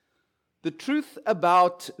The truth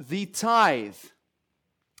about the tithe.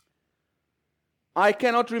 I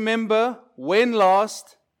cannot remember when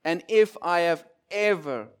last and if I have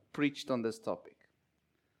ever preached on this topic,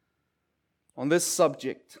 on this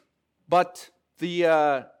subject. But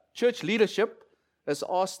the church leadership has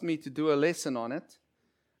asked me to do a lesson on it,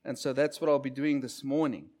 and so that's what I'll be doing this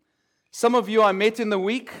morning. Some of you I met in the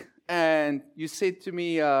week, and you said to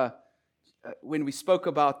me when we spoke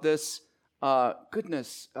about this,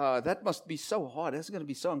 goodness, that must be so hard. That's going to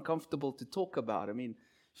be so uncomfortable to talk about. I mean,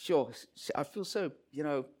 sure, I feel so,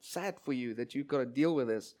 sad for you that you've got to deal with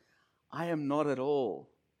this. I am not at all.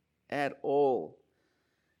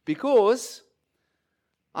 Because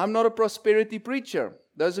I'm not a prosperity preacher.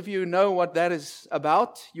 Those of you who know what that is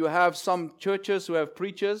about, you have some churches who have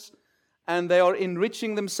preachers, and they are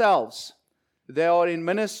enriching themselves. They are in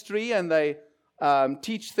ministry, and they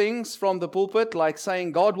teach things from the pulpit, like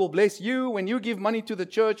saying God will bless you when you give money to the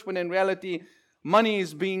church, when in reality, money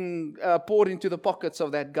is being poured into the pockets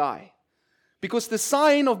of that guy. Because the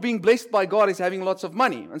sign of being blessed by God is having lots of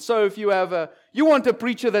money. And so if you want a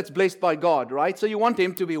preacher that's blessed by God, right? So you want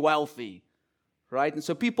him to be wealthy, right? And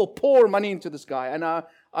so people pour money into this guy. And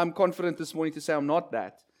I'm confident this morning to say I'm not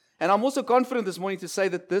that. And I'm also confident this morning to say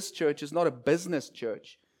that this church is not a business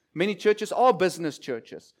church. Many churches are business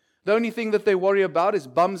churches. The only thing that they worry about is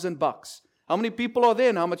bums and bucks. How many people are there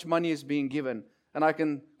and how much money is being given? And I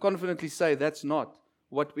can confidently say that's not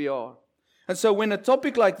what we are. And so when a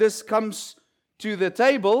topic like this comes to the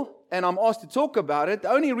table and I'm asked to talk about it,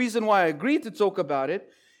 the only reason why I agree to talk about it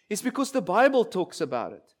is because the Bible talks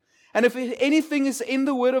about it. And if anything is in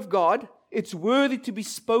the Word of God, it's worthy to be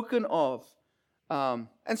spoken of.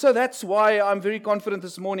 And so that's why I'm very confident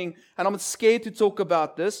this morning, and I'm scared to talk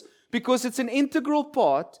about this, because it's an integral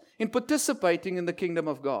part in participating in the kingdom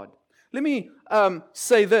of God. Let me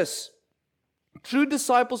say this. True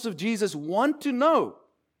disciples of Jesus want to know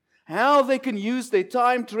how they can use their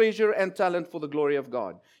time, treasure, and talent for the glory of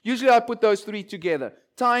God. Usually I put those three together.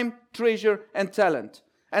 Time, treasure, and talent.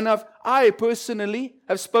 And I personally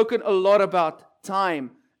have spoken a lot about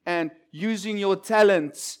time and using your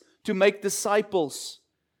talents to make disciples.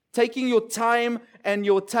 Taking your time and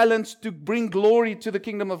your talents to bring glory to the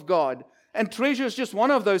kingdom of God. And treasure is just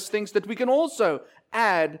one of those things that we can also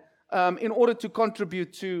add in order to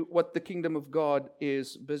contribute to what the kingdom of God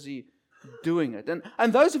is busy doing it.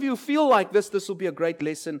 And those of you who feel like this will be a great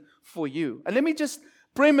lesson for you. And let me just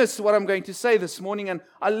premise what I'm going to say this morning. And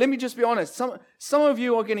let me just be honest. Some of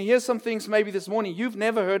you are going to hear some things maybe this morning you've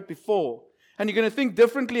never heard before. And you're going to think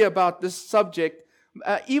differently about this subject.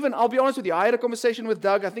 Even, I'll be honest with you, I had a conversation with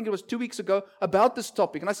Doug, I think it was 2 weeks ago, about this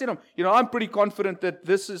topic. And I said to him, I'm pretty confident that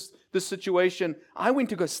this is the situation. I went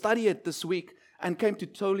to go study it this week and came to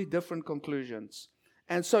totally different conclusions.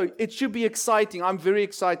 And so it should be exciting. I'm very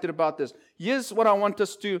excited about this. Here's what I want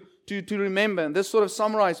us to remember, and this sort of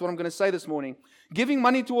summarizes what I'm going to say this morning. Giving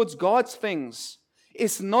money towards God's things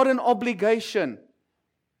is not an obligation,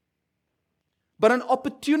 but an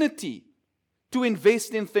opportunity to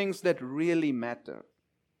invest in things that really matter.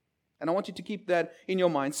 And I want you to keep that in your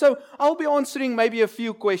mind. So I'll be answering maybe a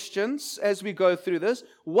few questions as we go through this.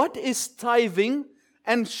 What is tithing,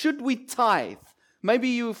 and should we tithe? Maybe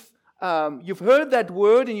you've heard that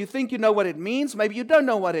word and you think you know what it means. Maybe you don't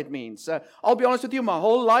know what it means. I'll be honest with you, my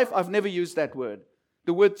whole life I've never used that word.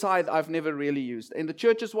 The word tithe I've never really used. In the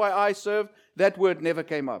churches where I served, that word never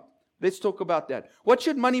came up. Let's talk about that. What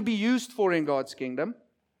should money be used for in God's kingdom?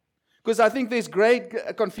 Because I think there's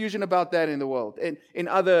great confusion about that in the world, in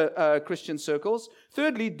other Christian circles.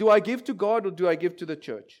 Thirdly, do I give to God or do I give to the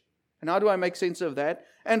church? And how do I make sense of that?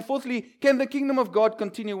 And fourthly, can the kingdom of God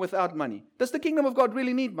continue without money? Does the kingdom of God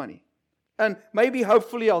really need money? And maybe,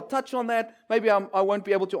 hopefully, I'll touch on that. Maybe I won't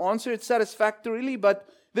be able to answer it satisfactorily, but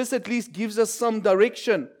this at least gives us some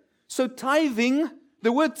direction. So tithing,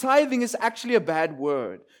 the word tithing is actually a bad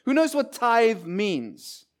word. Who knows what tithe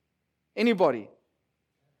means? Anybody?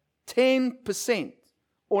 10%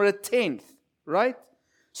 or a tenth, right?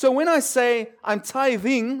 So when I say I'm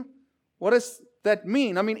tithing, what does that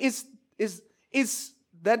mean? I mean, is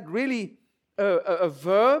that really a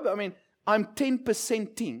verb? I mean, I'm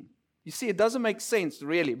 10%ing. You see, it doesn't make sense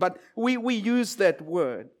really, but we use that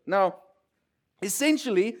word. Now,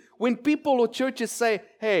 essentially, when people or churches say,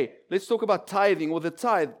 hey, let's talk about tithing or the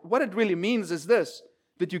tithe, what it really means is this,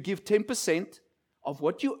 that you give 10% of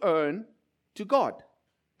what you earn to God.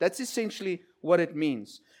 That's essentially what it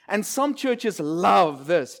means. And some churches love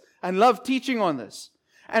this and love teaching on this.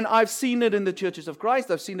 And I've seen it in the churches of Christ.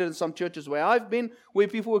 I've seen it in some churches where I've been, where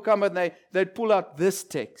people would come and they'd pull out this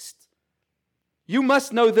text. You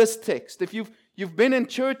must know this text. If you've You've been in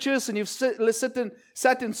churches and you've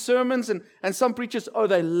sat in sermons and some preachers,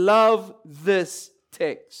 they love this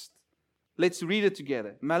text. Let's read it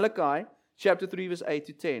together. Malachi chapter 3 verse 8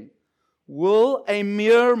 to 10. Will a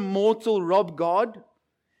mere mortal rob God?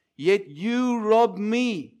 Yet you rob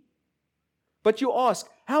me. But you ask,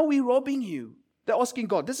 how are we robbing you? They're asking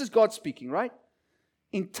God. This is God speaking, right?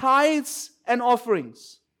 In tithes and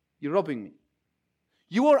offerings, you're robbing me.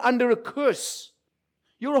 You are under a curse.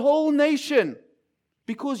 Your whole nation,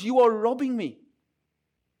 because you are robbing me.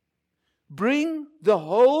 Bring the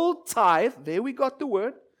whole tithe, there we got the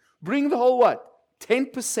word. Bring the whole what?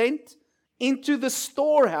 10% into the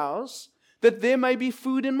storehouse, that there may be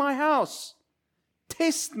food in my house.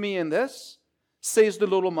 Test me in this, says the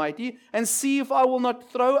Lord Almighty, and see if I will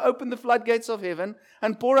not throw open the floodgates of heaven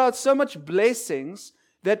and pour out so much blessings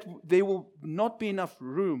that there will not be enough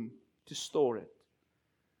room to store it.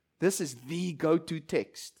 This is the go-to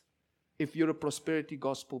text if you're a prosperity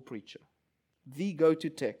gospel preacher. The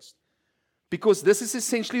go-to text. Because this is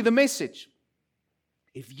essentially the message.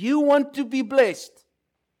 If you want to be blessed,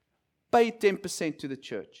 pay 10% to the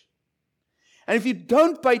church. And if you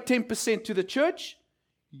don't pay 10% to the church,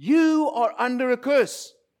 you are under a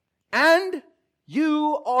curse. And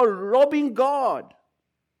you are robbing God.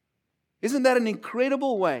 Isn't that an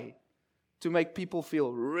incredible way to make people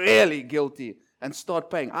feel really guilty and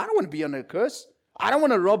start paying? I don't want to be under a curse. I don't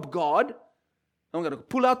want to rob God. I'm going to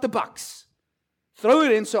pull out the bucks. Throw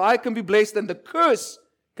it in so I can be blessed and the curse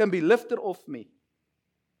can be lifted off me.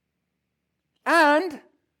 And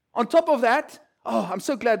on top of that, I'm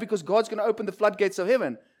so glad because God's going to open the floodgates of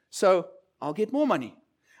heaven. So I'll get more money.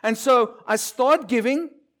 And so I start giving.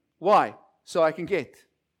 Why? So I can get.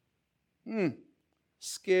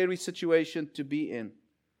 Scary situation to be in.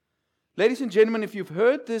 Ladies and gentlemen, if you've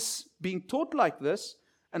heard this being taught like this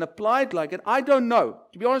and applied like it, I don't know.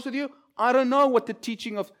 To be honest with you, I don't know what the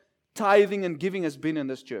teaching of tithing and giving has been in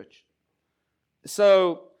this church.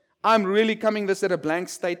 So I'm really coming this at a blank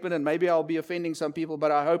statement, and maybe I'll be offending some people,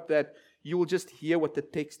 but I hope that you will just hear what the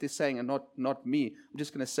text is saying and not me. I'm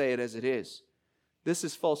just going to say it as it is. This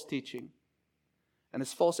is false teaching, and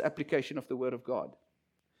it's false application of the Word of God.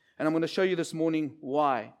 And I'm going to show you this morning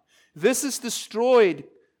why. This has destroyed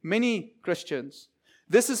many Christians.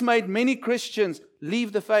 This has made many Christians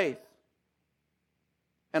leave the faith.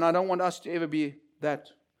 And I don't want us to ever be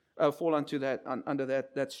fall under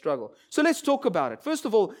that struggle. So let's talk about it. First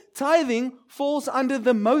of all, tithing falls under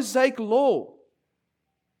the Mosaic law.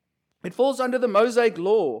 It falls under the Mosaic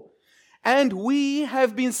law. And we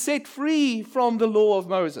have been set free from the law of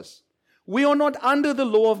Moses. We are not under the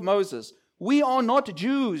law of Moses. We are not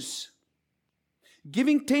Jews.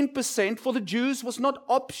 Giving 10% for the Jews was not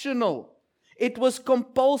optional. It was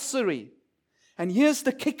compulsory. And here's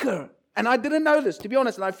the kicker. And I didn't know this, to be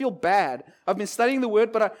honest, and I feel bad. I've been studying the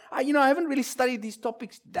Word, but I haven't really studied these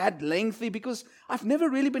topics that lengthy because I've never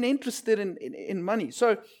really been interested in money.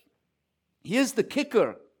 So here's the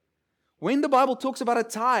kicker. When the Bible talks about a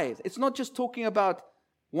tithe, it's not just talking about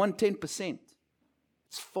 1/10%.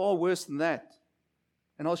 It's far worse than that.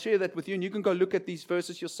 And I'll share that with you, and you can go look at these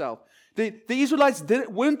verses yourself. The Israelites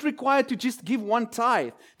weren't required to just give one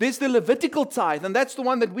tithe. There's the Levitical tithe, and that's the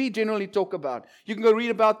one that we generally talk about. You can go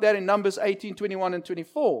read about that in Numbers 18, 21, and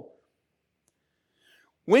 24.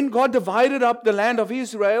 When God divided up the land of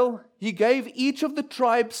Israel, He gave each of the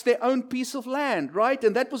tribes their own piece of land, right?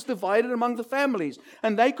 And that was divided among the families.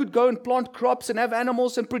 And they could go and plant crops and have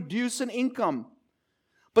animals and produce an income.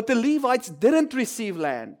 But the Levites didn't receive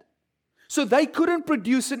land. So they couldn't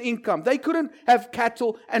produce an income. They couldn't have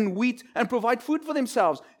cattle and wheat and provide food for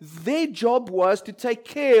themselves. Their job was to take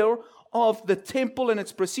care of the temple and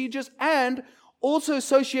its procedures, and also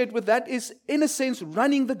associated with that is, in a sense,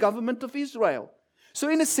 running the government of Israel. So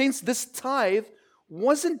in a sense, this tithe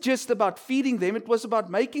wasn't just about feeding them. It was about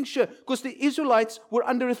making sure, because the Israelites were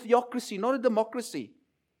under a theocracy, not a democracy.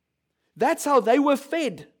 That's how they were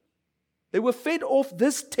fed. They were fed off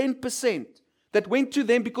this 10%. That went to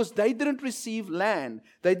them because they didn't receive land.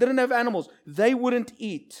 They didn't have animals. They wouldn't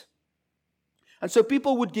eat. And so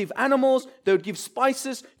people would give animals. They would give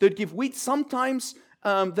spices. They would give wheat. Sometimes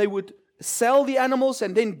they would sell the animals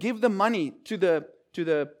and then give the money to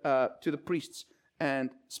the priests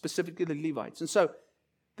and specifically the Levites. And so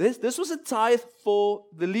this was a tithe for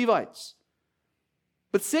the Levites.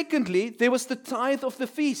 But secondly, there was the tithe of the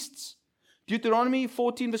feasts. Deuteronomy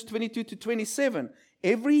 14 verse 22 to 27.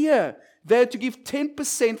 Every year, they had to give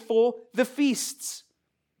 10% for the feasts.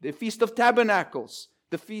 The Feast of Tabernacles.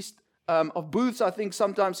 The Feast of Booths, I think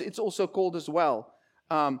sometimes it's also called as well.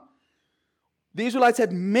 The Israelites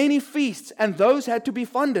had many feasts, and those had to be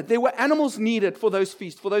funded. There were animals needed for those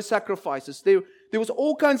feasts, for those sacrifices. There was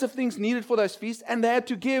all kinds of things needed for those feasts, and they had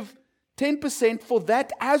to give 10% for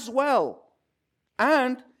that as well.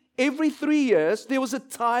 And every 3 years, there was a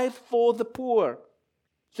tithe for the poor.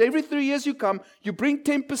 So every 3 years you come, you bring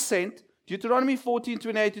 10%, Deuteronomy 14,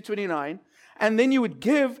 28 to 29, and then you would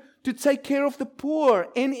give to take care of the poor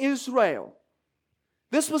in Israel.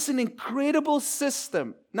 This was an incredible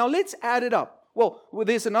system. Now let's add it up. Well,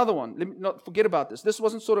 there's another one. Let me not forget about this. This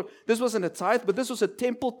wasn't a tithe, but this was a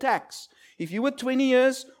temple tax. If you were 20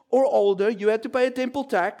 years or older, you had to pay a temple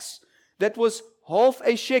tax that was half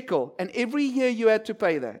a shekel, and every year you had to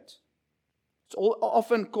pay that. It's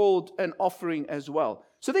often called an offering as well.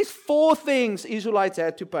 So there's 4 things Israelites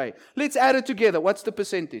had to pay. Let's add it together. What's the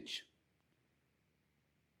percentage?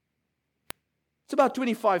 It's about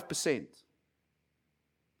 25%.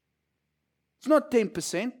 It's not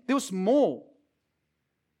 10%. There was more.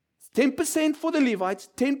 10% for the Levites,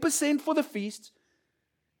 10% for the feasts,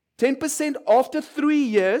 10% after 3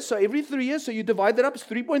 years. So every 3 years, so you divide that up, it's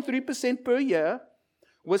 3.3% per year,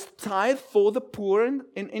 was tithe for the poor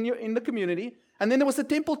in the community. And then there was the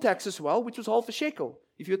temple tax as well, which was half a shekel,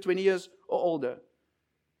 if you're 20 years or older.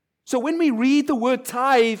 So when we read the word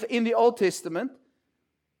tithe in the Old Testament,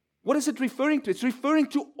 what is it referring to? It's referring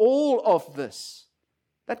to all of this.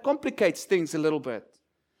 That complicates things a little bit.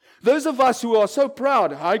 Those of us who are so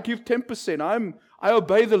proud, I give 10%, I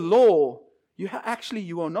obey the law. You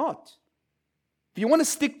are not. If you want to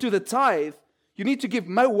stick to the tithe, you need to give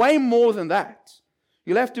way more than that.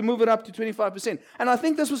 You'll have to move it up to 25%. And I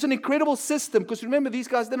think this was an incredible system, because remember, these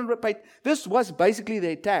guys didn't pay. This was basically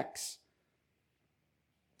their tax.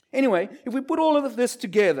 Anyway, if we put all of this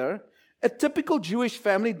together, a typical Jewish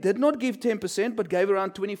family did not give 10%, but gave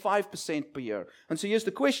around 25% per year. And so here's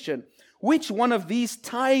the question. Which one of these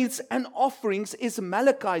tithes and offerings is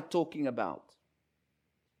Malachi talking about?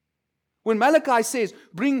 When Malachi says,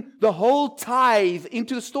 bring the whole tithe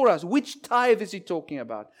into the storehouse, which tithe is he talking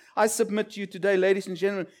about? I submit to you today, ladies and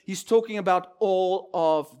gentlemen, he's talking about all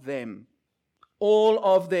of them. All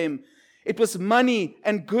of them. It was money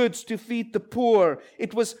and goods to feed the poor.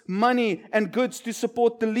 It was money and goods to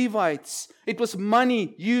support the Levites. It was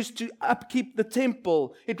money used to upkeep the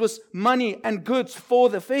temple. It was money and goods for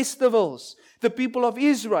the festivals. The people of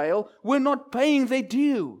Israel were not paying their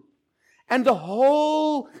due. And the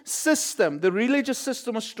whole system, the religious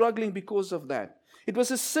system, was struggling because of that. It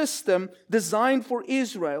was a system designed for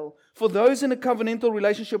Israel, for those in a covenantal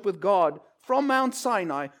relationship with God from Mount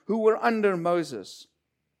Sinai who were under Moses.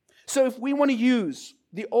 So if we want to use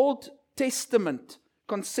the Old Testament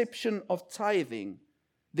conception of tithing,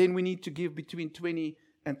 then we need to give between 20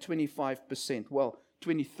 and 25%. Well,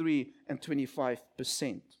 23 and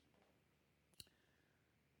 25%.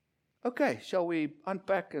 Okay, shall we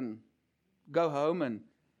unpack and go home and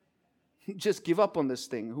just give up on this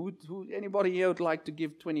thing? Anybody here would like to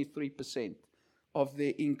give 23% of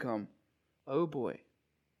their income? Oh boy.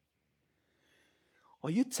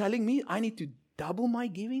 Are you telling me I need to double my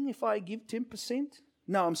giving if I give 10%?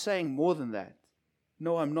 No, I'm saying more than that.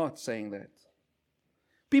 No, I'm not saying that.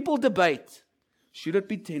 People debate. Should it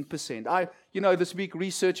be 10%? This week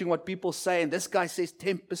researching what people say, and this guy says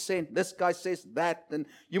 10%, this guy says that, and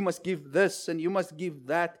you must give this, and you must give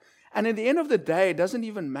that. And at the end of the day, it doesn't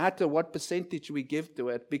even matter what percentage we give to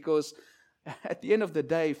it, because at the end of the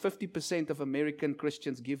day, 50% of American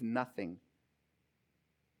Christians give nothing.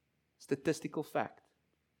 Statistical fact.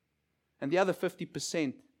 And the other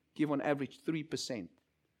 50% give on average 3%.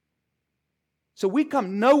 So we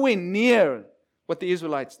come nowhere near what the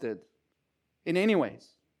Israelites did in any ways.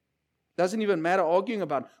 Doesn't even matter arguing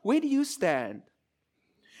about where do you stand.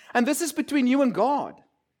 And this is between you and God.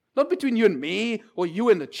 Not between you and me or you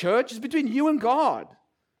and the church. It's between you and God.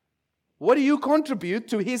 What do you contribute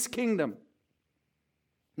to His kingdom?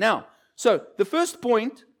 Now, so the first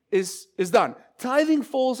point is done. Tithing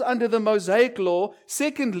falls under the Mosaic law.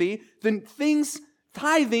 Secondly,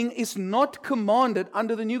 tithing is not commanded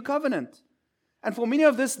under the new covenant. And for many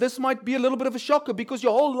of this might be a little bit of a shocker, because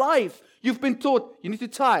your whole life you've been taught you need to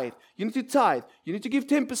tithe, you need to tithe, you need to give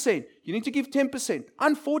 10%, you need to give 10%.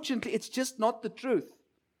 Unfortunately, it's just not the truth.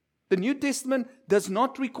 The New Testament does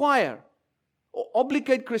not require or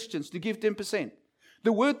obligate Christians to give 10%.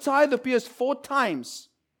 The word tithe appears 4 times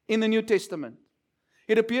in the New Testament.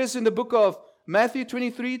 It appears in the book of Matthew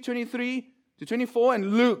 23 to 24,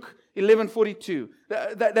 and Luke 11:42.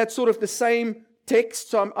 That's sort of the same text,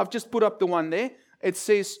 so I've just put up the one there. It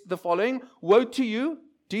says the following: Woe to you.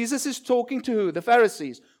 Jesus is talking to who? The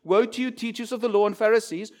Pharisees. Woe to you, teachers of the law and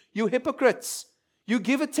Pharisees, you hypocrites. You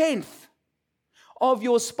give a tenth of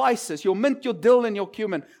your spices, your mint, your dill, and your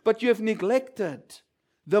cumin, but you have neglected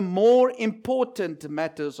the more important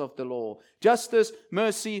matters of the law: justice,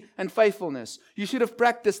 mercy, and faithfulness. You should have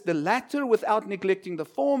practiced the latter without neglecting the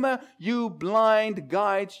former. You blind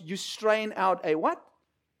guides, you strain out a what?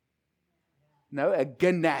 No, a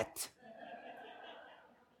gnat.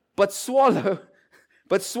 But swallow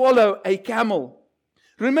a camel.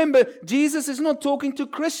 Remember, Jesus is not talking to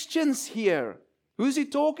Christians here. Who's he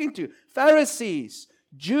talking to? Pharisees,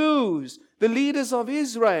 Jews, the leaders of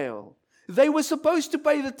Israel. They were supposed to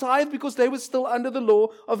pay the tithe because they were still under the law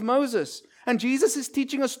of Moses. And Jesus is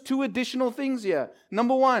teaching us two additional things here.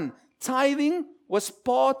 Number one, tithing was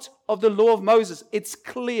part of the law of Moses. It's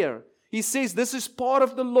clear. He says this is part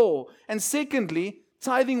of the law. And secondly,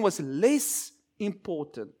 tithing was less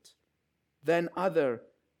important than other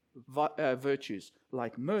virtues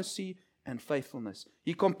like mercy and faithfulness.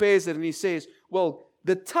 He compares it and he says, well,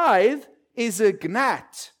 the tithe is a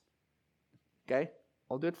gnat. Okay,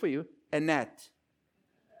 I'll do it for you. A gnat.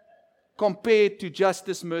 Compared to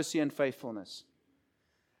justice, mercy, and faithfulness.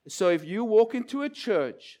 So if you walk into a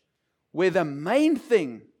church where the main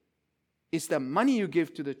thing is the money you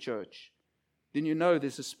give to the church, then you know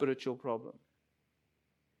there's a spiritual problem.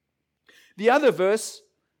 The other verse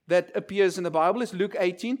that appears in the Bible is Luke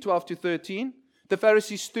 18, 12 to 13. The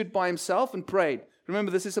Pharisee stood by himself and prayed.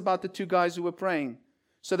 Remember, this is about the two guys who were praying.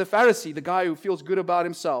 So the Pharisee, the guy who feels good about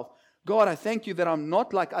himself, God, I thank you that I'm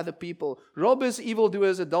not like other people, robbers,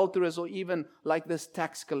 evildoers, adulterers, or even like this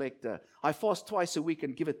tax collector. I fast twice a week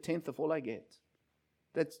and give a tenth of all I get.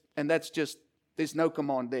 That's just, there's no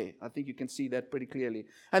command there. I think you can see that pretty clearly.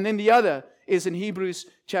 And then the other is in Hebrews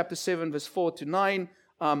chapter 7, verse 4 to 9.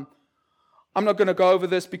 I'm not going to go over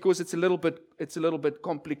this because it's a little bit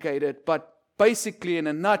complicated. But basically, in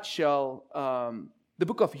a nutshell, the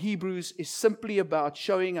book of Hebrews is simply about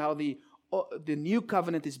showing how the new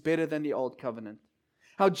covenant is better than the old covenant.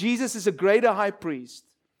 How Jesus is a greater high priest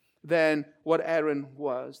than what Aaron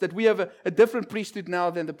was. That we have a different priesthood now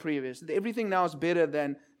than the previous. That everything now is better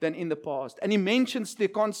than in the past. And he mentions the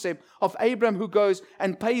concept of Abraham who goes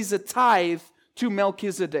and pays a tithe to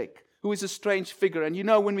Melchizedek, who is a strange figure. And you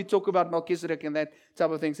know, when we talk about Melchizedek and that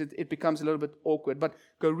type of things, it becomes a little bit awkward. But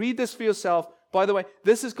go read this for yourself. By the way,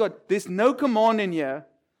 there's no command in here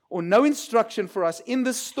or no instruction for us in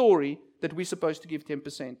this story that we're supposed to give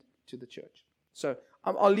 10% to the church. So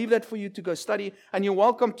I'll leave that for you to go study. And you're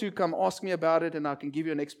welcome to come ask me about it and I can give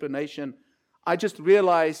you an explanation. I just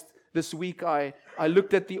realized this week I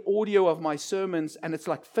looked at the audio of my sermons and it's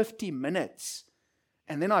like 50 minutes.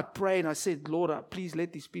 And then I prayed and I said, Lord, please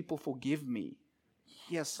let these people forgive me.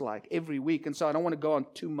 Yes, like every week. And so I don't want to go on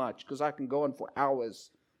too much because I can go on for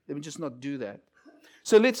hours. Let me just not do that.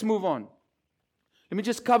 So let's move on. Let me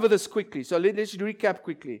just cover this quickly. So let's recap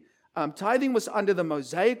quickly. Tithing was under the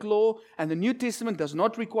Mosaic law, and the New Testament does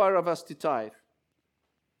not require of us to tithe.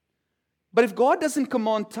 But if God doesn't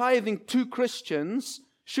command tithing to Christians,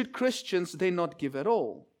 should Christians then not give at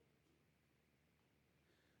all?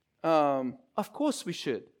 Of course we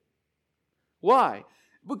should. Why?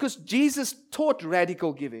 Because Jesus taught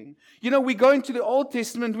radical giving. You know, we go into the Old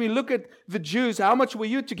Testament, we look at the Jews, how much were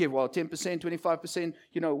you to give? Well, 10%, 25%,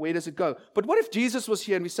 you know, where does it go? But what if Jesus was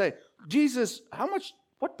here and we say, Jesus,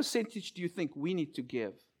 what percentage do you think we need to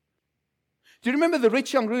give? Do you remember the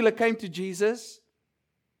rich young ruler came to Jesus?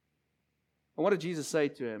 And what did Jesus say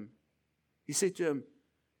to him? He said to him,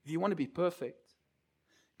 if you want to be perfect,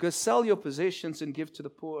 go sell your possessions and give to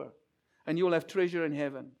the poor, and you will have treasure in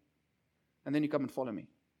heaven. And then you come and follow me.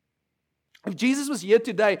 If Jesus was here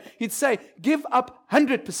today, he'd say, give up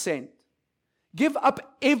 100%. Give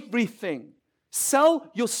up everything.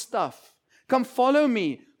 Sell your stuff. Come follow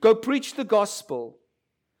me. Go preach the gospel.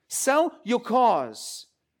 Sell your cars.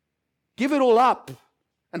 Give it all up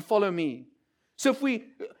and follow me. So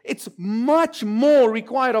it's much more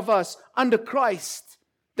required of us under Christ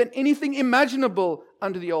than anything imaginable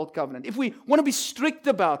under the old covenant. If we want to be strict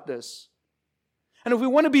about this, and if we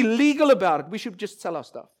want to be legal about it, we should just sell our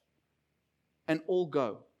stuff and all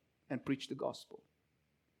go and preach the gospel.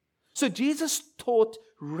 So Jesus taught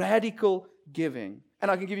radical giving.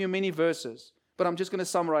 And I can give you many verses, but I'm just going to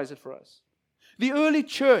summarize it for us. The early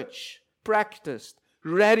church practiced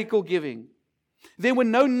radical giving. There were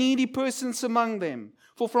no needy persons among them.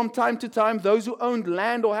 For from time to time, those who owned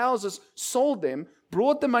land or houses sold them,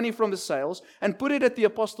 brought the money from the sales, and put it at the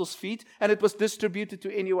apostles' feet, and it was distributed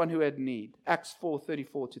to anyone who had need. Acts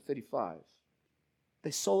 4:34 to 35.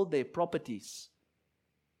 They sold their properties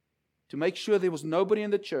to make sure there was nobody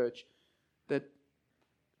in the church that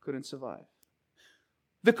couldn't survive.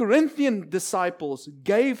 The Corinthian disciples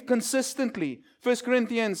gave consistently. 1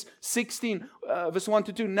 Corinthians 16, verse 1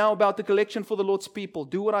 to 2. Now about the collection for the Lord's people.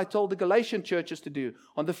 Do what I told the Galatian churches to do.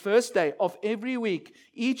 On the first day of every week,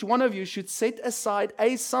 each one of you should set aside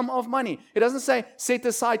a sum of money. It doesn't say set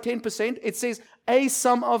aside 10%. It says a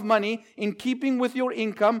sum of money in keeping with your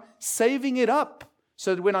income, saving it up,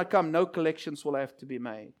 so that when I come, no collections will have to be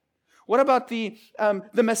made. What about the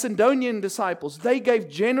Macedonian disciples? They gave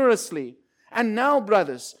generously. And now,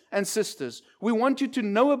 brothers and sisters, we want you to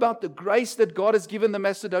know about the grace that God has given the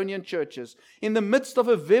Macedonian churches. In the midst of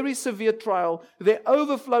a very severe trial, their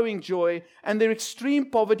overflowing joy and their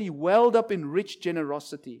extreme poverty welled up in rich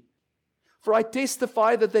generosity. For I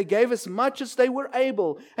testify that they gave as much as they were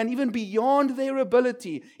able, and even beyond their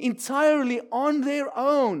ability, entirely on their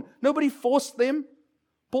own. Nobody forced them.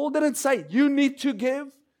 Paul didn't say, you need to give.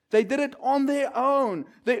 They did it on their own.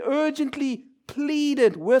 They urgently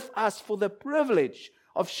pleaded with us for the privilege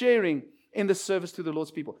of sharing in the service to the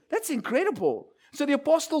Lord's people. That's incredible. So the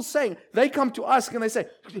apostles saying, they come to us and they say,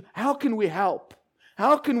 how can we help?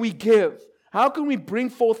 How can we give? How can we bring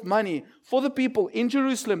forth money for the people in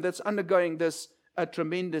Jerusalem that's undergoing this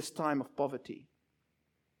tremendous time of poverty?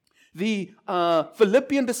 The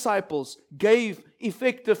Philippian disciples gave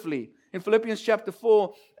effectively. In Philippians chapter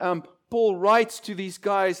 4, Paul writes to these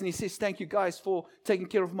guys and he says, thank you guys for taking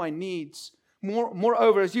care of my needs.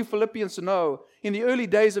 Moreover, as you Philippians know, in the early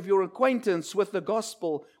days of your acquaintance with the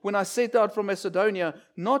gospel, when I set out from Macedonia,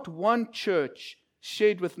 not one church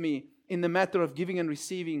shared with me in the matter of giving and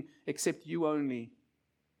receiving except you only.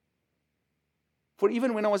 For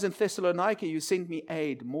even when I was in Thessalonica, you sent me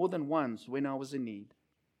aid more than once when I was in need.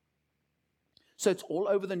 So it's all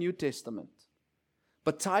over the New Testament.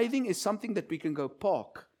 But tithing is something that we can go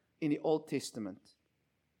park in the Old Testament.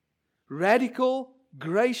 Radical,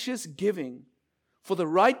 gracious giving for the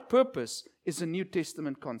right purpose is a New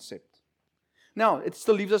Testament concept. Now, it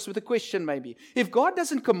still leaves us with a question maybe. If God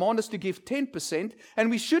doesn't command us to give 10%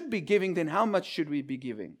 and we should be giving, then how much should we be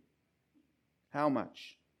giving? How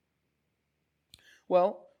much?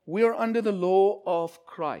 Well, we are under the law of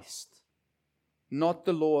Christ, not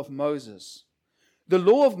the law of Moses. The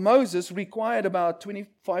law of Moses required about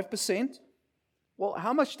 25%. Well,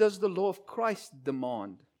 how much does the law of Christ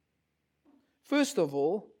demand? First of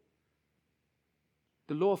all,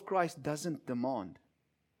 the law of Christ doesn't demand,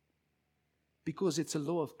 because it's a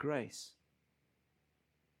law of grace.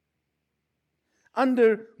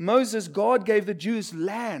 Under Moses, God gave the Jews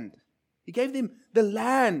land. He gave them the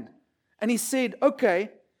land. And He said, okay,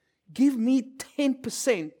 give me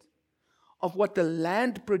 10% of what the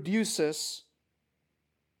land produces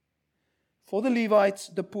for the Levites,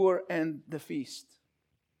 the poor, and the feast.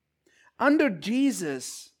 Under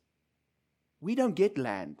Jesus, we don't get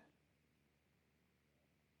land.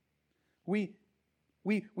 We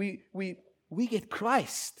get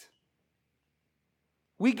Christ.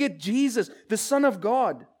 We get Jesus, the Son of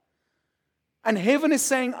God. And heaven is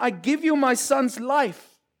saying, I give you my Son's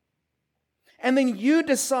life. And then you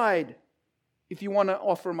decide if you want to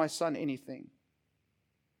offer my Son anything.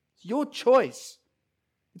 It's your choice.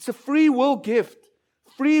 It's a free will gift,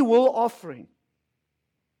 free will offering.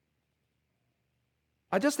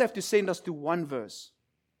 I just have to send us to one verse.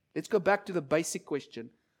 Let's go back to the basic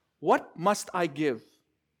question. What must I give?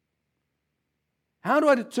 How do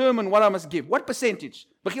I determine what I must give? What percentage?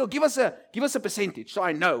 Michiel, give us a percentage so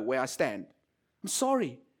I know where I stand. I'm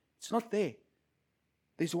sorry, it's not there.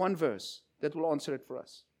 There's one verse that will answer it for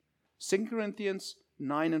us. 2 Corinthians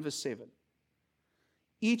 9 and verse 7.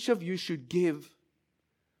 Each of you should give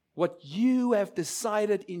what you have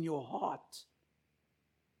decided in your heart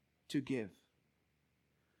to give.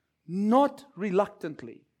 Not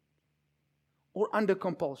reluctantly or under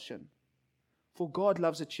compulsion. For God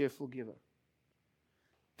loves a cheerful giver.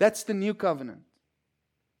 That's the new covenant.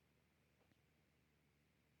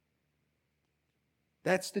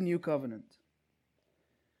 That's the new covenant.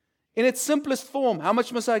 In its simplest form, how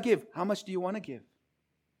much must I give? How much do you want to give?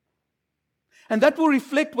 And that will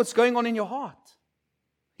reflect what's going on in your heart.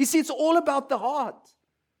 You see, it's all about the heart.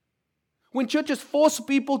 When churches force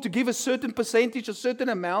people to give a certain percentage, a certain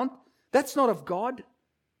amount, that's not of God.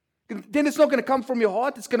 Then it's not going to come from your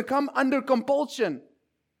heart. It's going to come under compulsion.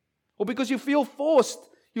 Or because you feel forced.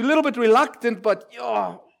 You're a little bit reluctant, but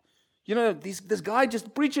this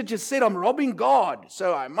preacher just said, I'm robbing God,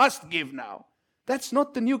 so I must give now. That's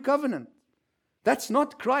not the new covenant. That's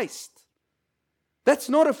not Christ. That's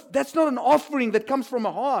not an offering that comes from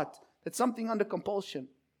a heart. That's something under compulsion.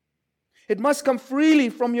 It must come freely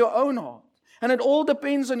from your own heart. And it all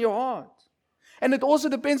depends on your heart. And it also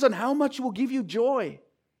depends on how much will give you joy.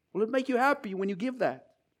 Will it make you happy when you give that?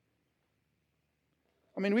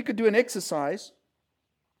 I mean, we could do an exercise.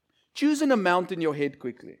 Choose an amount in your head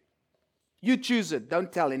quickly. You choose it.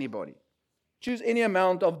 Don't tell anybody. Choose any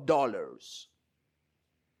amount of dollars.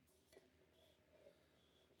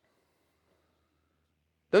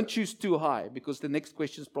 Don't choose too high, because the next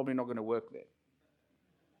question is probably not going to work there.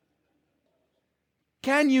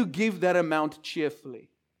 Can you give that amount cheerfully?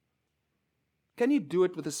 Can you do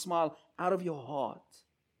it with a smile out of your heart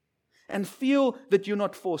and feel that you're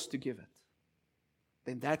not forced to give it?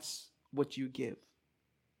 Then that's what you give.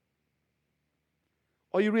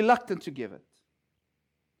 Are you reluctant to give it?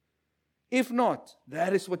 If not,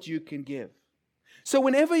 that is what you can give. So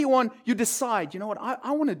whenever you decide, you know what,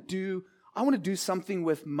 I want to do something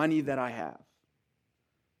with money that I have.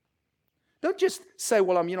 Don't just say,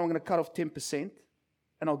 well, I'm going to cut off 10%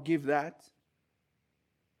 and I'll give that.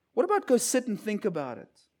 What about go sit and think about it?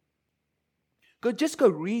 Just go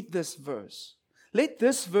read this verse. Let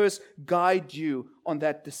this verse guide you on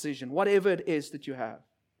that decision, whatever it is that you have.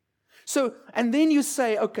 So, and then you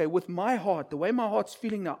say, okay, with my heart, the way my heart's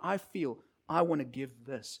feeling now, I feel I want to give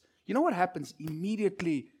this. You know what happens?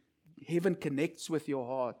 Immediately, heaven connects with your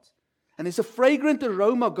heart. And there's a fragrant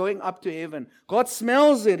aroma going up to heaven. God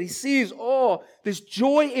smells it. He sees, there's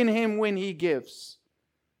joy in him when he gives.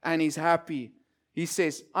 And he's happy. He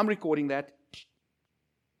says, I'm recording that.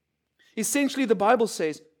 Essentially, the Bible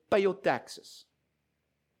says, pay your taxes.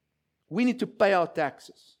 We need to pay our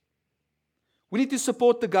taxes. We need to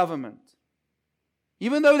support the government.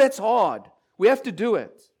 Even though that's hard, we have to do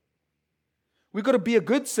it. We've got to be a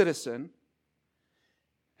good citizen,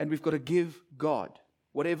 and we've got to give God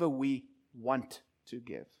whatever we want to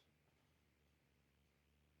give.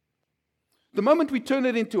 The moment we turn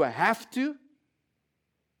it into a have to,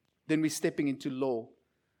 then we're stepping into law,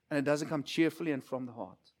 and it doesn't come cheerfully and from the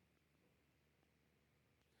heart.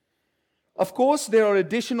 Of course, there are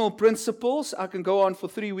additional principles. I can go on for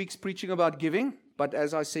 3 weeks preaching about giving, but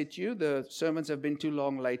as I said to you, the sermons have been too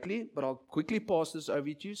long lately, but I'll quickly pass this over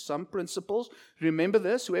to you. Some principles. Remember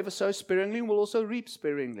this, whoever sows sparingly will also reap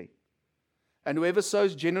sparingly. And whoever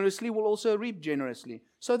sows generously will also reap generously.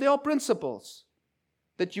 So there are principles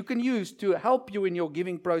that you can use to help you in your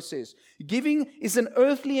giving process. Giving is an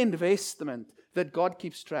earthly investment that God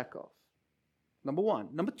keeps track of. Number one.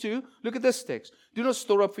 Number two, look at this text. Do not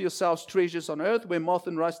store up for yourselves treasures on earth where moth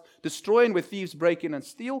and rust destroy and where thieves break in and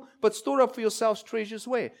steal, but store up for yourselves treasures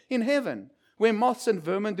where? In heaven, where moths and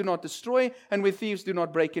vermin do not destroy and where thieves do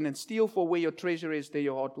not break in and steal, for where your treasure is, there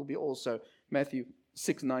your heart will be also. Matthew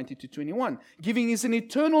 6:19-21. Giving is an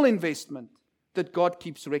eternal investment that God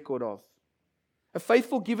keeps record of. A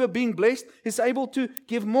faithful giver, being blessed, is able to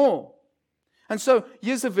give more. And so,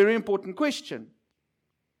 here's a very important question.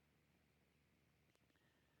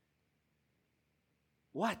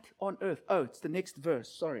 What on earth? Oh, it's the next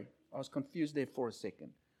verse. Sorry, I was confused there for a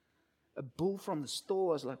second. A bull from the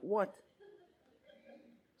store. I was like, what?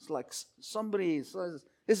 It's like somebody says,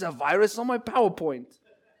 there's a virus on my PowerPoint.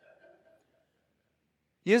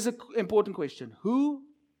 Here's an important question. Who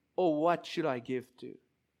or what should I give to?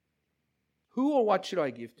 Who or what should I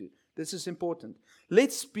give to? This is important.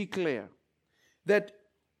 Let's be clear that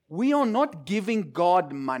we are not giving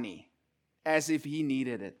God money as if He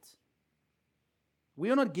needed it. We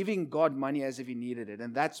are not giving God money as if He needed it.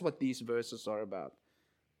 And that's what these verses are about.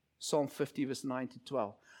 Psalm 50 verse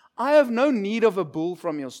 9-12. I have no need of a bull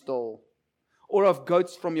from your stall, or of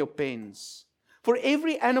goats from your pens. For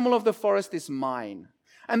every animal of the forest is mine,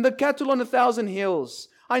 and the cattle on 1,000 hills.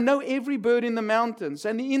 I know every bird in the mountains,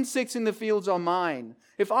 and the insects in the fields are mine.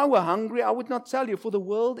 If I were hungry, I would not tell you, for the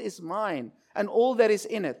world is mine, and all that is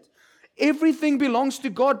in it. Everything belongs to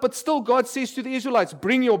God, but still God says to the Israelites,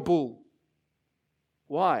 bring your bull.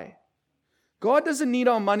 Why? God doesn't need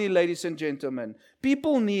our money, ladies and gentlemen.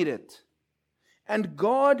 People need it. And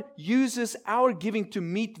God uses our giving to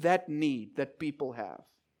meet that need that people have.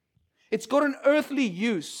 It's got an earthly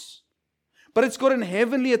use, but it's got a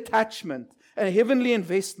heavenly attachment, a heavenly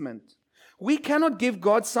investment. We cannot give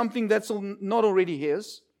God something that's not already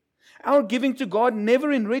His. Our giving to God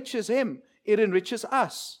never enriches Him. It enriches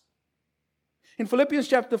us. In Philippians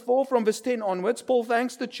chapter 4, from verse 10 onwards, Paul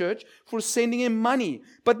thanks the church for sending him money.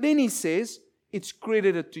 But then he says, it's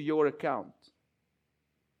credited to your account.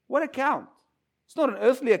 What account? It's not an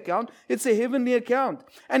earthly account, it's a heavenly account.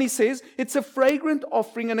 And he says, it's a fragrant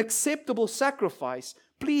offering, an acceptable sacrifice,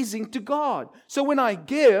 pleasing to God. So when I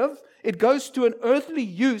give, it goes to an earthly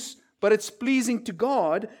use, but it's pleasing to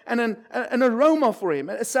God, and an aroma for Him,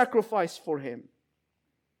 a sacrifice for Him.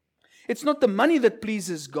 It's not the money that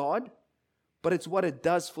pleases God, but it's what it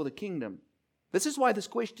does for the kingdom. This is why this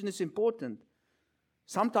question is important.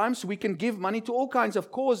 Sometimes we can give money to all kinds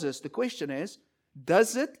of causes. The question is,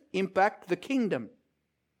 Does it impact the kingdom?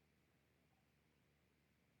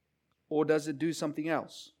 Or does it do something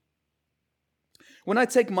else? When I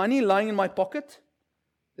take money lying in my pocket,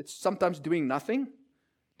 it's sometimes doing nothing.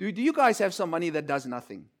 Do you guys have some money that does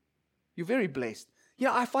nothing? You're very blessed.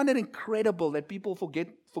 I find it incredible that people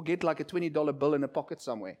forget like a $20 bill in a pocket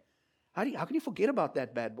somewhere. How can you forget about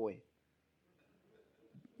that bad boy?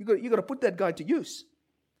 You got to put that guy to use.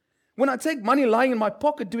 When I take money lying in my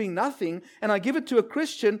pocket doing nothing, and I give it to a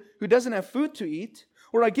Christian who doesn't have food to eat,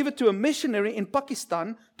 or I give it to a missionary in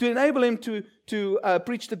Pakistan to enable him to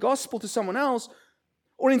preach the gospel to someone else,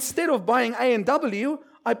 or instead of buying A&W,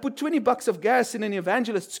 I put $20 of gas in an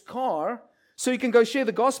evangelist's car so he can go share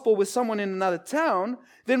the gospel with someone in another town,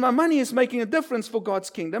 then my money is making a difference for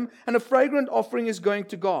God's kingdom, and a fragrant offering is going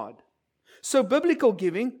to God. So biblical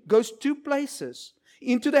giving goes two places: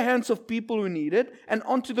 into the hands of people who need it, and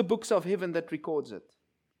onto the books of heaven that records it.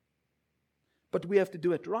 But we have to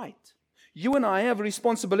do it right. You and I have a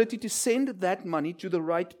responsibility to send that money to the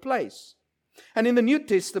right place. And in the New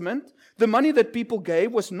Testament, the money that people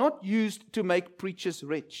gave was not used to make preachers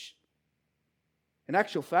rich. In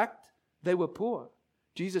actual fact, they were poor.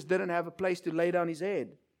 Jesus didn't have a place to lay down his head.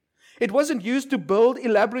 It wasn't used to build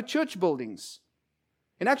elaborate church buildings.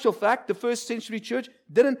 In actual fact, the first century church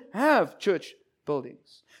didn't have church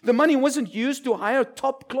buildings. The money wasn't used to hire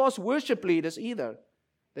top-class worship leaders either.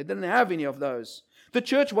 They didn't have any of those. The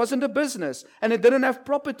church wasn't a business, and it didn't have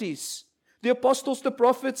properties. The apostles, the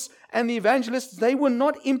prophets, and the evangelists, they were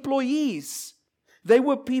not employees. They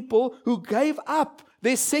were people who gave up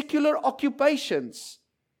their secular occupations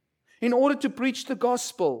in order to preach the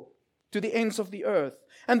gospel to the ends of the earth.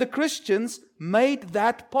 And the Christians made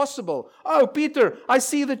that possible. Oh, Peter, I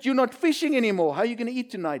see that you're not fishing anymore. How are you going to eat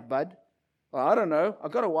tonight, bud? Well, I don't know.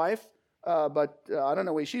 I've got a wife, but I don't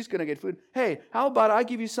know where she's going to get food. Hey, how about I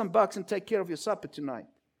give you some bucks and take care of your supper tonight?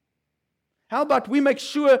 How about we make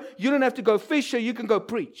sure you don't have to go fish, so you can go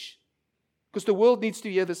preach? Because the world needs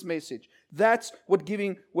to hear this message. That's what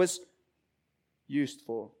giving was used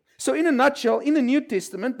for. So in a nutshell, in the New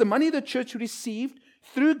Testament, the money the church received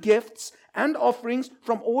through gifts and offerings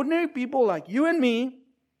from ordinary people like you and me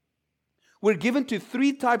were given to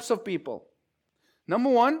three types of people. Number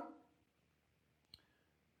one,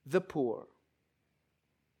 the poor.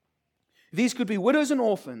 These could be widows and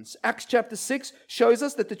orphans. Acts chapter 6 shows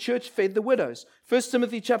us that the church fed the widows. 1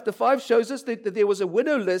 Timothy chapter 5 shows us that there was a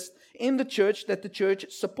widow list in the church that the church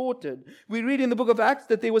supported. We read in the book of Acts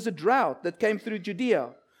that there was a drought that came through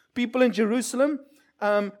Judea. People in Jerusalem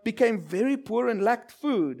became very poor and lacked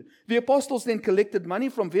food. The apostles then collected money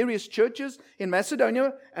from various churches in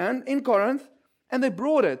Macedonia and in Corinth, and they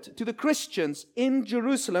brought it to the Christians in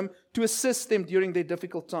Jerusalem to assist them during their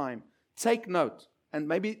difficult time. Take note. And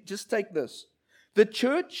maybe just take this. The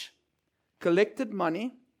church collected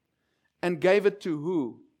money and gave it to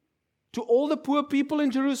who? To all the poor people in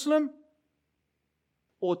Jerusalem?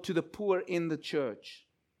 Or to the poor in the church?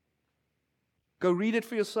 Go read it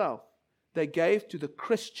for yourself. They gave to the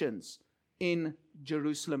Christians in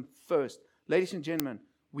Jerusalem first. Ladies and gentlemen,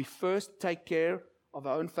 we first take care of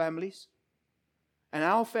our own families. And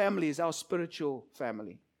our family is our spiritual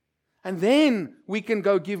family. And then we can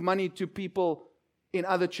go give money to people in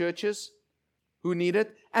other churches who need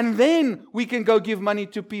it, and then we can go give money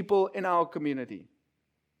to people in our community.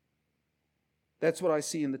 That's what I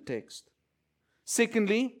see in the text.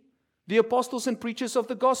 Secondly, the apostles and preachers of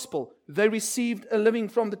the gospel, they received a living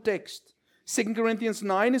from the text. 2 Corinthians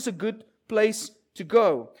 9 is a good place to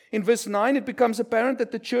go. In verse 9, it becomes apparent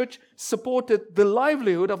that the church supported the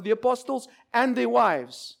livelihood of the apostles and their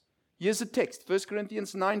wives. Here's a text, 1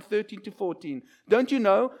 Corinthians 9, 13 to 14. Don't you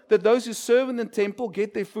know that those who serve in the temple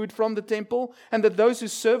get their food from the temple, and that those who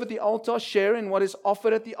serve at the altar share in what is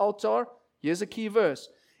offered at the altar? Here's a key verse.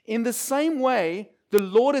 In the same way, the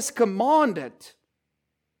Lord has commanded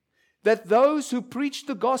that those who preach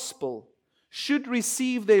the gospel should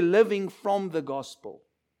receive their living from the gospel.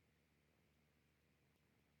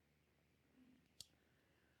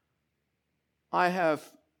 I have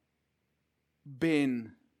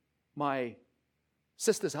been... My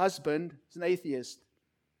sister's husband is an atheist,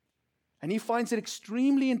 and he finds it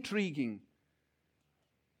extremely intriguing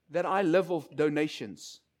that I live off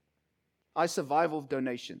donations. I survive off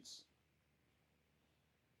donations.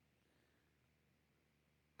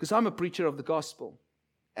 Because I'm a preacher of the gospel,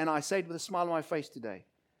 and I say it with a smile on my face today.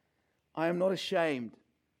 I am not ashamed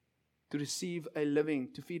to receive a living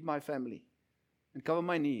to feed my family and cover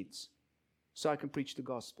my needs so I can preach the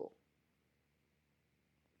gospel.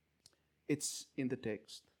 It's in the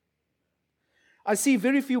text. I see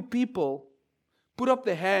very few people put up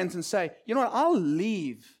their hands and say, you know what, I'll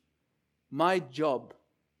leave my job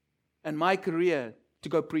and my career to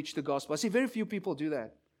go preach the gospel. I see very few people do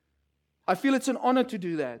that. I feel it's an honor to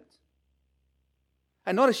do that.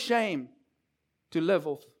 And not a shame to live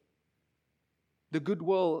off the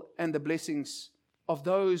goodwill and the blessings of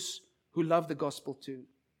those who love the gospel too.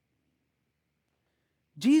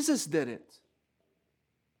 Jesus did it.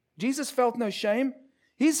 Jesus felt no shame.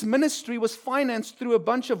 His ministry was financed through a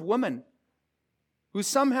bunch of women who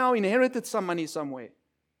somehow inherited some money somewhere.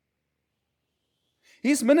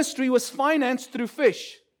 His ministry was financed through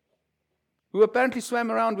fish who apparently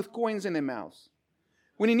swam around with coins in their mouths.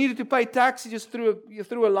 When he needed to pay tax, he just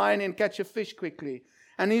threw a line and catch a fish quickly.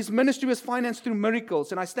 And his ministry was financed through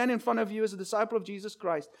miracles. And I stand in front of you as a disciple of Jesus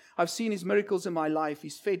Christ. I've seen his miracles in my life.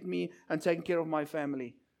 He's fed me and taken care of my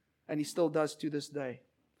family. And he still does to this day.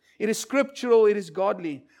 It is scriptural. It is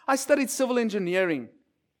godly. I studied civil engineering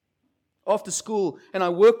after school, and I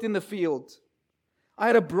worked in the field. I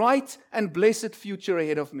had a bright and blessed future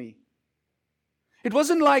ahead of me. It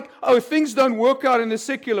wasn't like, oh, if things don't work out in the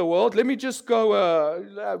secular world, let me just go,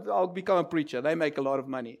 I'll become a preacher. They make a lot of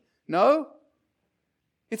money. No.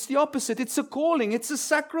 It's the opposite. It's a calling. It's a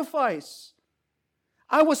sacrifice.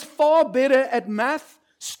 I was far better at math,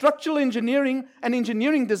 structural engineering, and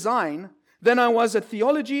engineering design than I was at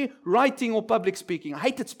theology, writing, or public speaking. I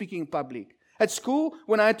hated speaking in public. At school,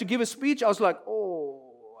 when I had to give a speech, I was like,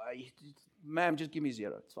 ma'am, just give me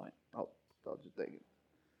 0. It's fine. I'll just take it.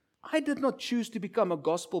 I did not choose to become a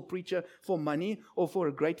gospel preacher for money or for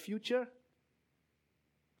a great future.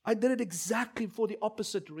 I did it exactly for the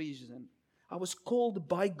opposite reason. I was called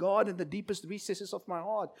by God in the deepest recesses of my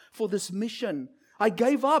heart for this mission. I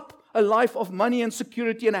gave up a life of money and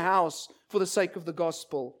security and a house for the sake of the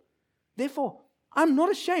gospel. Therefore, I'm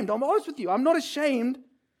not ashamed. I'm honest with you. I'm not ashamed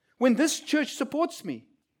when this church supports me.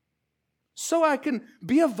 So I can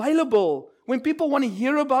be available when people want to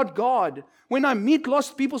hear about God. When I meet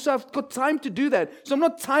lost people, so I've got time to do that. So I'm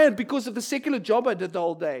not tired because of the secular job I did the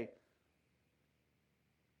whole day.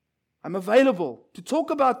 I'm available to talk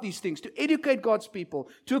about these things, to educate God's people,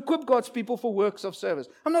 to equip God's people for works of service.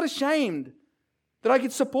 I'm not ashamed that I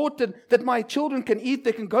get supported, that my children can eat,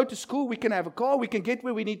 they can go to school, we can have a car, we can get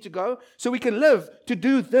where we need to go, so we can live to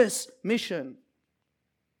do this mission.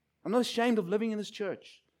 I'm not ashamed of living in this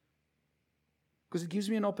church because it gives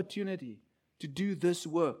me an opportunity to do this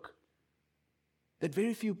work that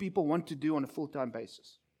very few people want to do on a full-time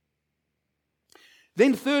basis.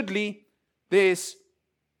 Then thirdly, there's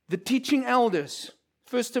the teaching elders.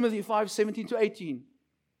 1 Timothy 5, 17 to 18.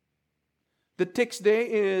 The text there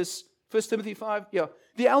is 1 Timothy 5.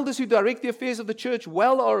 The elders who direct the affairs of the church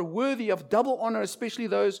well are worthy of double honor, especially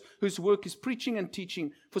those whose work is preaching and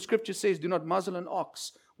teaching. For Scripture says, do not muzzle an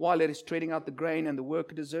ox while it is treading out the grain, and the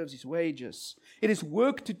worker deserves his wages. It is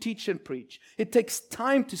work to teach and preach. It takes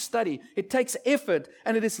time to study. It takes effort,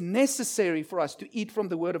 and it is necessary for us to eat from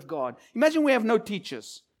the Word of God. Imagine we have no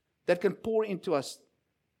teachers that can pour into us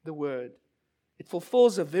the Word. It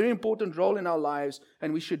fulfills a very important role in our lives,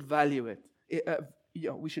 and we should value it.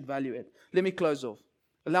 We should value it. Let me close off.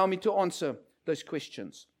 Allow me to answer those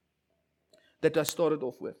questions that I started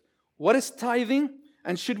off with. What is tithing,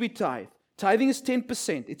 and should we tithe? Tithing is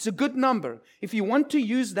 10%. It's a good number. If you want to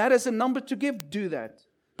use that as a number to give, do that.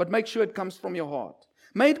 But make sure it comes from your heart.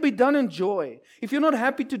 May it be done in joy. If you're not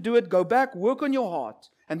happy to do it, go back, work on your heart,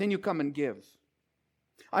 and then you come and give.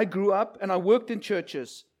 I grew up and I worked in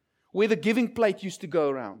churches where the giving plate used to go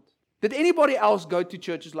around. Did anybody else go to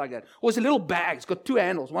churches like that? Or was a little bag, it's got 2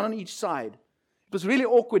 handles, one on each side. It was really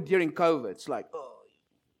awkward during COVID. It's like,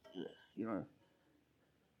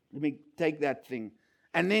 let me take that thing.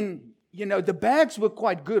 And then, the bags were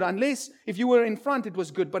quite good, unless if you were in front, it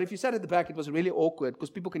was good. But if you sat at the back, it was really awkward because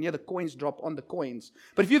people can hear the coins drop on the coins.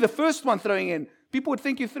 But if you're the first one throwing in, people would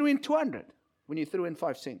think you threw in 200 when you threw in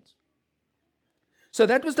 5 cents. So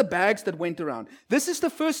that was the bags that went around. This is the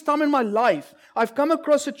first time in my life I've come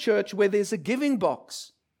across a church where there's a giving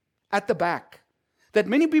box at the back that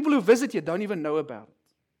many people who visit here don't even know about it.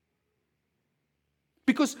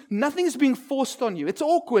 Because nothing is being forced on you. It's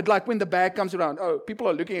awkward, like when the bag comes around. Oh, people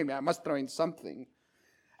are looking at me. I must throw in something.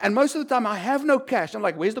 And most of the time, I have no cash. I'm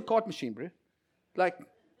like, where's the card machine, bro? Like,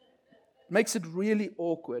 makes it really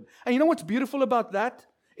awkward. And you know what's beautiful about that?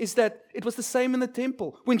 Is that it was the same in the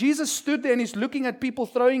temple. When Jesus stood there and he's looking at people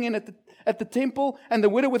throwing in at the temple, and the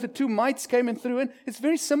widow with the 2 mites came and threw in, it's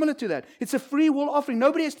very similar to that. It's a free will offering.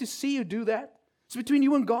 Nobody has to see you do that. It's between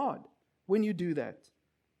you and God when you do that.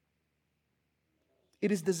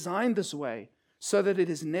 It is designed this way so that it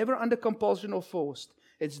is never under compulsion or forced.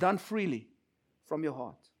 It's done freely from your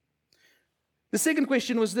heart. The second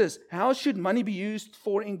question was this: how should money be used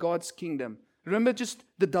for in God's kingdom? Remember just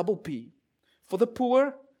the double P. for the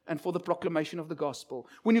poor and for the proclamation of the gospel.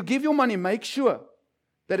 When you give your money, make sure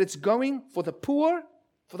that it's going for the poor,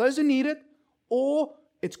 for those who need it, or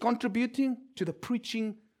it's contributing to the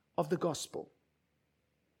preaching of the gospel.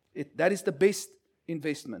 That is the best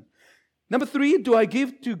investment. Number 3, do I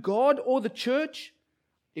give to God or the church?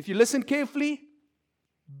 If you listen carefully,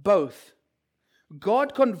 both.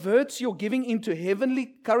 God converts your giving into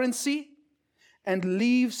heavenly currency and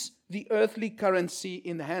leaves the earthly currency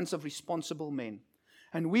in the hands of responsible men.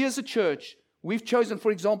 And we as a church, we've chosen,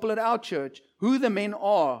 for example, at our church, who the men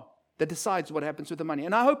are that decides what happens with the money.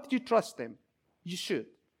 And I hope that you trust them. You should.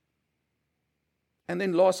 And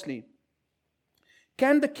then lastly,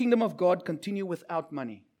 can the kingdom of God continue without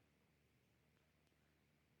money?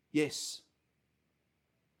 Yes.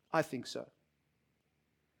 I think so.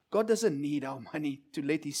 God doesn't need our money to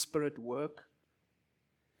let His Spirit work.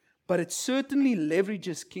 But it certainly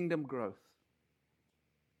leverages kingdom growth.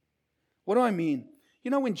 What do I mean?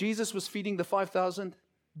 You know, when Jesus was feeding the 5,000,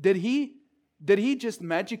 did he just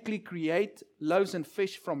magically create loaves and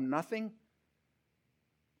fish from nothing?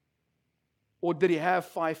 Or did He have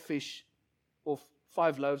 5 fish or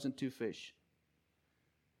 5 loaves and 2 fish?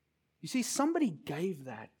 You see, somebody gave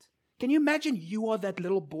that. Can you imagine you are that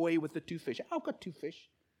little boy with the 2 fish? I've got 2 fish.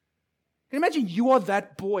 Can you imagine you are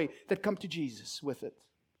that boy that come to Jesus with it?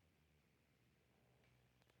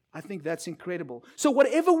 I think that's incredible. So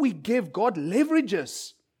whatever we give, God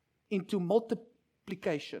leverages into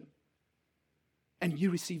multiplication. And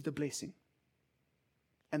you receive the blessing.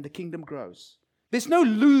 And the kingdom grows. There's no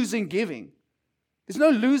losing giving. There's no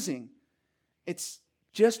losing. It's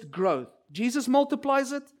just growth. Jesus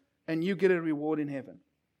multiplies it, and you get a reward in heaven.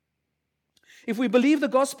 If we believe the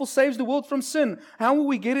gospel saves the world from sin, how will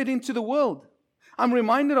we get it into the world? I'm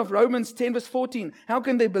reminded of Romans 10 verse 14. How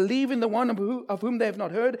can they believe in the one of whom they have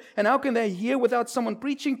not heard? And how can they hear without someone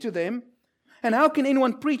preaching to them? And how can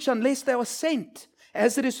anyone preach unless they are sent?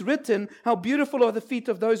 As it is written, how beautiful are the feet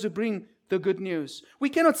of those who bring the good news. We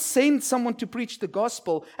cannot send someone to preach the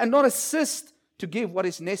gospel and not assist to give what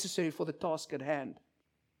is necessary for the task at hand.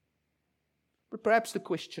 But perhaps the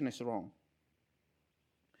question is wrong.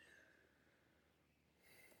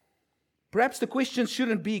 Perhaps the question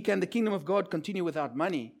shouldn't be, can the kingdom of God continue without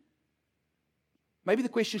money? Maybe the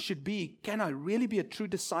question should be, can I really be a true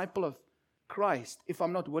disciple of Christ if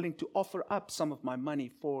I'm not willing to offer up some of my money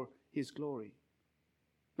for His glory?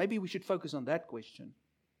 Maybe we should focus on that question.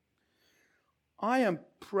 I am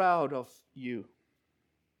proud of you,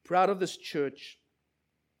 proud of this church.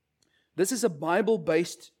 This is a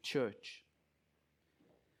Bible-based church.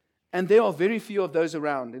 And there are very few of those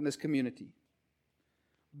around in this community.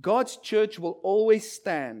 God's church will always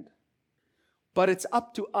stand, but it's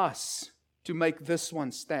up to us to make this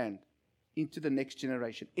one stand into the next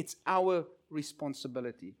generation. It's our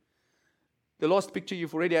responsibility. The last picture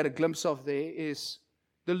you've already had a glimpse of there is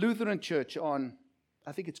the Lutheran church on,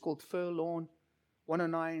 I think it's called Furlong,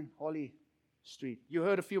 109 Holly Street. You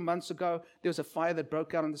heard a few months ago, there was a fire that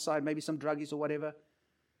broke out on the side, maybe some druggies or whatever.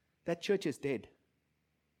 That church is dead.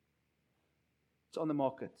 It's on the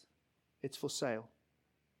market. It's for sale.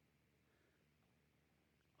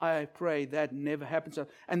 I pray that never happens.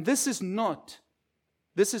 And this is not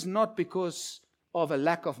because of a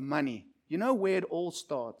lack of money. You know where it all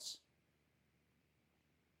starts?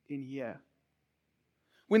 In here.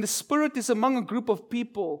 When the Spirit is among a group of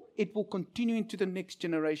people, it will continue into the next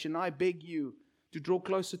generation. I beg you to draw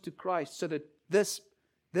closer to Christ so that this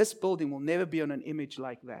building will never be on an image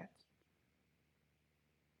like that.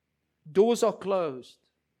 Doors are closed.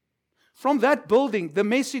 From that building, the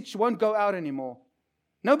message won't go out anymore.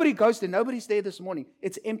 Nobody goes there. Nobody's there this morning.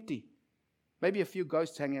 It's empty. Maybe a few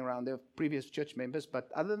ghosts hanging around. They're previous church members,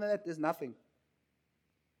 but other than that, there's nothing.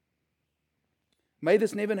 May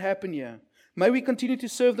this never happen here. May we continue to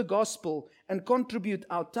serve the gospel and contribute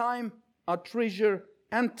our time, our treasure,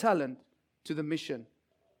 and talent to the mission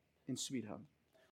in Sweet Home.